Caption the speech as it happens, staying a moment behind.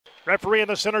Referee in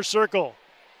the center circle.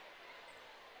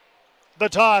 The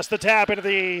toss, the tap into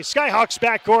the Skyhawks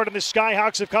backcourt, and the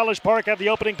Skyhawks of College Park have the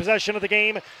opening possession of the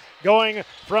game, going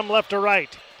from left to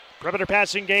right. Perimeter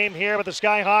passing game here with the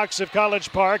Skyhawks of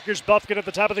College Park. Here's Buffkin at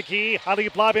the top of the key.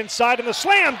 Alley-oop lob inside, and the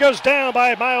slam goes down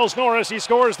by Miles Norris. He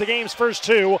scores the game's first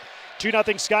two. 2-0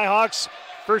 Skyhawks.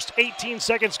 First 18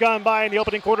 seconds gone by in the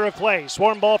opening quarter of play.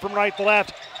 Swarm ball from right to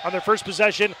left on their first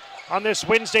possession on this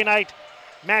Wednesday night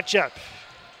matchup.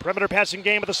 Perimeter passing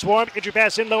game with the Swarm. Entry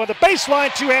pass in low on the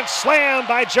baseline. Two-hand slam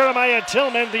by Jeremiah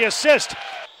Tillman, the assist.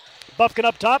 Buffkin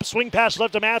up top, swing pass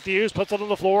left to Matthews, puts it on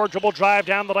the floor, dribble drive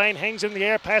down the lane, hangs in the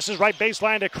air, passes right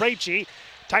baseline to Krejci.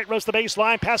 Tight roast the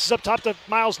baseline, passes up top to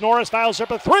Miles Norris, fouls up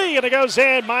a three, and it goes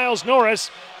in. Miles Norris.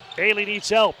 Bailey needs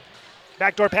help.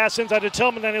 Backdoor pass inside to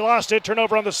Tillman, then he lost it.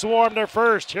 Turnover on the Swarm, their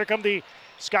first. Here come the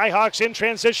Skyhawks in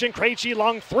transition. Krejci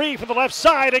long three from the left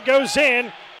side, it goes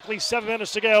in. At least 7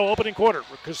 minutes to go, opening quarter.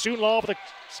 Kasoon-Law with the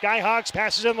Skyhawks,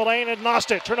 passes in the lane and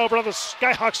lost it. Turnover on the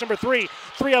Skyhawks, number 3.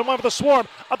 3-on-1 with the Swarm.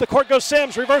 Up the court goes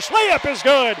Sims. Reverse layup is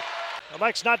good.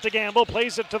 Elects not to gamble.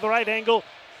 Plays it to the right angle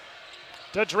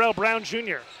to Terrell Brown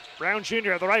Jr. Brown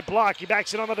Jr. the right block. He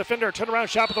backs it on the defender. Turnaround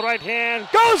shot with the right hand.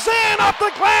 Goes in off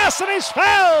the glass and he's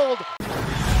fouled.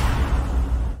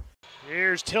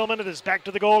 Here's Tillman. It is back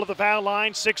to the goal at the foul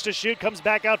line. 6 to shoot. Comes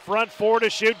back out front. 4 to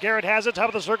shoot. Garrett has it. Top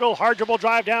of the circle. Hard dribble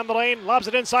drive down the lane. Lobs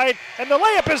it inside. And the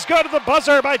layup is good at the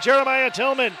buzzer by Jeremiah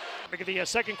Tillman. Look at the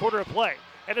second quarter of play.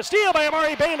 And a steal by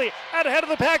Amari Bailey. Out ahead of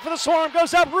the pack for the Swarm.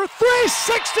 Goes up.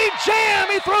 360 jam.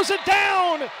 He throws it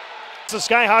down. It's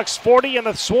the Skyhawks 40 and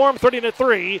the Swarm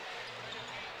 30-3.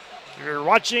 You're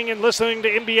watching and listening to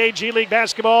NBA G League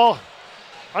basketball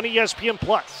on ESPN+.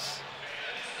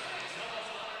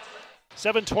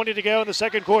 7:20 to go in the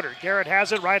second quarter. Garrett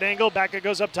has it, right angle, back it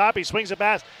goes up top. He swings it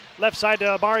back left side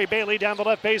to Amari Bailey down the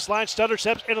left baseline. Stutter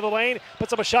steps into the lane,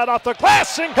 puts up a shot off the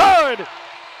glass and good.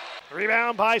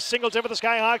 Rebound by Singleton for the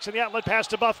Skyhawks, and the outlet pass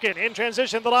to Buffkin. In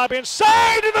transition, the lob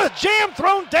inside, and the jam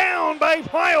thrown down by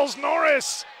Miles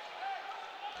Norris.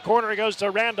 Corner goes to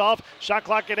Randolph. Shot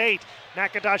clock at 8.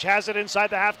 McIntosh has it inside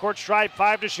the half-court stripe.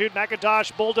 5 to shoot.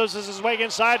 McIntosh bulldozes his way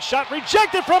inside. Shot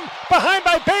rejected from behind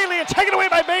by Bailey and taken away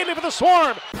by Bailey for the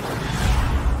Swarm.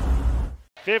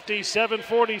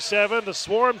 57-47. The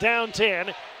Swarm down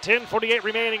 10. 10:48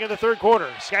 remaining in the third quarter.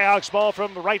 Skyhawks ball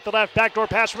from right to left. Backdoor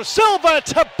pass from Silva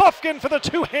to Buffkin for the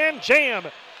two-hand jam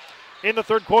in the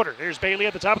third quarter. Here's Bailey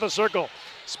at the top of the circle.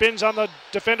 Spins on the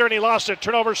defender and he lost it.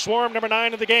 Turnover, Swarm number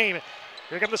 9 of the game.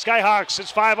 Here come the Skyhawks.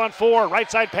 It's 5-on-4.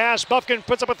 Right side pass. Buffkin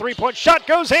puts up a three-point shot.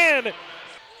 Goes in.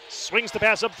 Swings the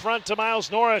pass up front to Miles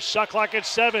Norris. Shot clock at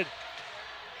 7.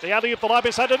 The alley-oop the lob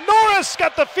inside to Norris.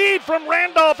 Got the feed from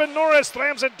Randolph, and Norris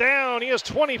slams it down. He has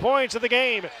 20 points in the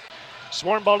game.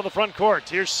 Swarm ball to the front court.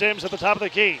 Here's Sims at the top of the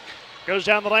key. Goes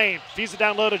down the lane. Feeds it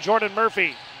down low to Jordan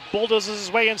Murphy. Bulldozes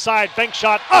his way inside. Bank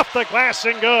shot off the glass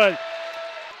and good.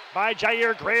 By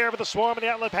Jair Greer with the Swarm and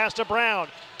the outlet pass to Brown.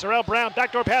 Terrell Brown,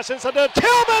 backdoor pass inside to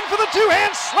Tillman for the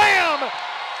two-hand slam.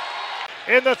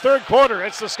 In the third quarter,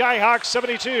 it's the Skyhawks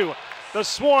 72, the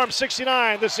Swarm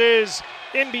 69. This is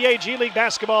NBA G League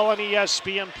basketball on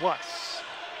ESPN+.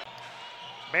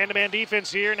 Man-to-man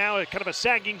defense here, now kind of a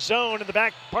sagging zone in the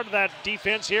back part of that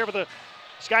defense here for the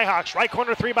Skyhawks. Right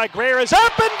corner three by Greer is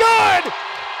up and good!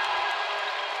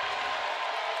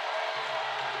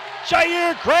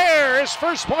 Jair Greer, his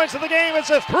first points of the game, it's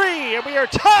a 3, and we are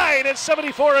tied at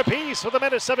 74 apiece with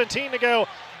 1:17 to go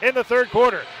in the third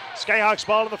quarter. Skyhawks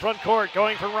ball in the front court,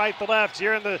 going from right to left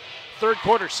here in the third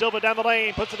quarter. Silva down the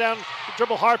lane, puts it down,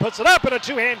 dribble hard, puts it up, and a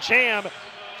two-hand jam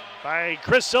by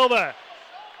Chris Silva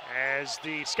as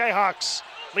the Skyhawks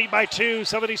lead by 2,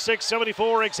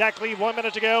 76-74, exactly 1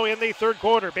 minute to go in the third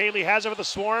quarter. Bailey has it with the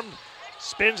Swarm.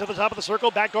 Spins at the top of the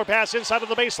circle. Backdoor pass inside of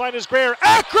the baseline is Greer.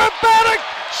 Acrobatic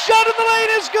shot in the lane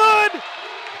is good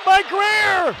by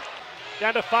Greer.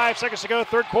 Down to 5 seconds to go,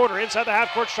 third quarter. Inside the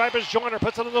half-court stripe is Joyner.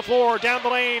 Puts it on the floor. Down the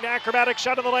lane. Acrobatic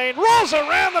shot in the lane. Rolls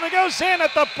around and it goes in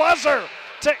at the buzzer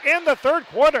to end the third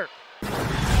quarter.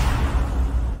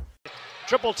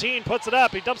 Triple team puts it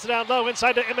up. He dumps it down low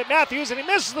inside to Emmett Matthews, and he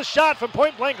misses the shot from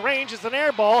point-blank range. It's an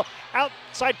air ball.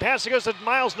 Outside pass, it goes to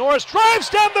Miles Norris. Drives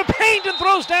down the paint and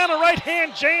throws down a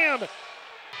right-hand jam.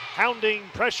 Hounding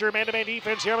pressure, man-to-man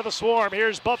defense here with the Swarm.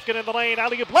 Here's Buffkin in the lane.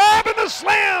 Alley-oop lob and the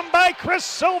slam by Chris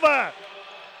Silva.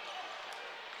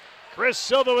 Chris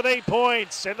Silva with 8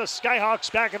 points, and the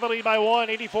Skyhawks back in the lead by 1,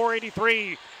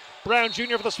 84-83. Brown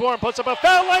Jr. for the Swarm puts up a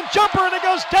foul line jumper, and it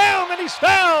goes down, and he's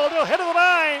fouled. He'll hit the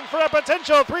line for a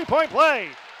potential three-point play.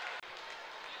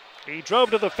 He drove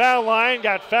to the foul line,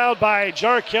 got fouled by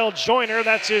Jarkel Joyner.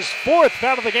 That's his 4th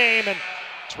foul of the game, and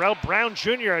Terrell Brown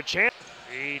Jr. a chance.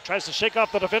 He tries to shake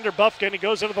off the defender, Buffkin. He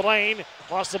goes into the lane,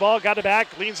 lost the ball, got it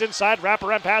back, leans inside,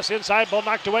 wraparound pass inside, ball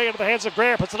knocked away into the hands of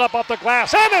Greer, puts it up off the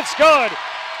glass, and it's good!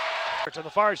 To the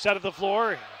far side of the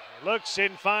floor, looks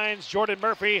and finds Jordan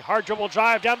Murphy, hard dribble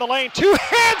drive down the lane,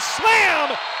 two-hand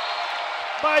slam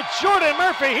by Jordan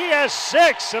Murphy. He has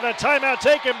 6, and a timeout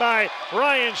taken by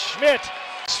Ryan Schmidt.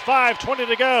 5:20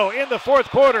 to go in the fourth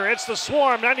quarter. It's the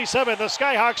Swarm 97, the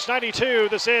Skyhawks 92.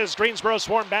 This is Greensboro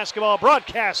Swarm basketball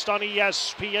broadcast on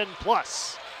ESPN+.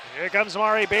 Here comes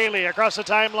Mari Bailey across the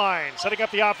timeline, setting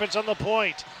up the offense on the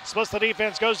point. Splits the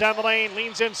defense, goes down the lane,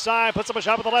 leans inside, puts up a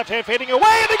shot with the left hand, fading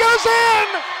away, and it goes in!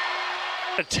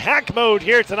 Attack mode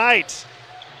here tonight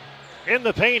in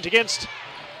the paint against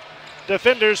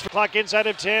defenders. Clock inside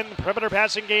of 10. Perimeter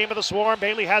passing game of the Swarm.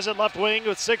 Bailey has it left wing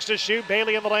with 6 to shoot.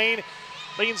 Bailey in the lane.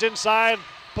 Leans inside.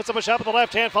 Puts up a shot with the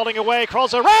left hand. Falling away.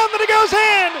 Crawls around. Then it goes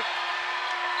in.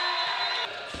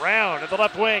 Brown at the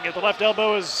left wing. At the left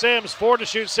elbow is Sims. 4 to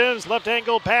shoot. Sims. Left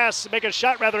angle pass. Make a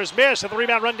shot rather is missed. And the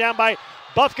rebound run down by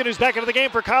Buffkin, who's back into the game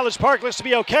for College Park. Looks to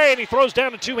be okay. And he throws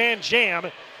down a 2-hand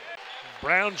jam.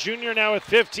 Brown Jr. now with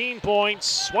 15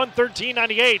 points,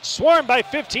 113-98. Swarm by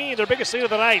 15, their biggest lead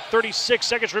of the night. 36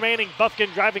 seconds remaining.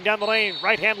 Buffkin driving down the lane.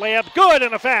 Right-hand layup, good,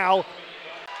 and a foul.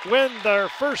 Win their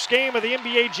first game of the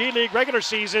NBA G League regular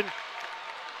season.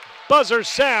 Buzzer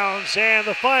sounds, and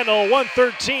the final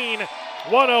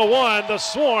 113-101. The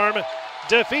Swarm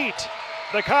defeat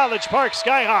the College Park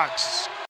Skyhawks.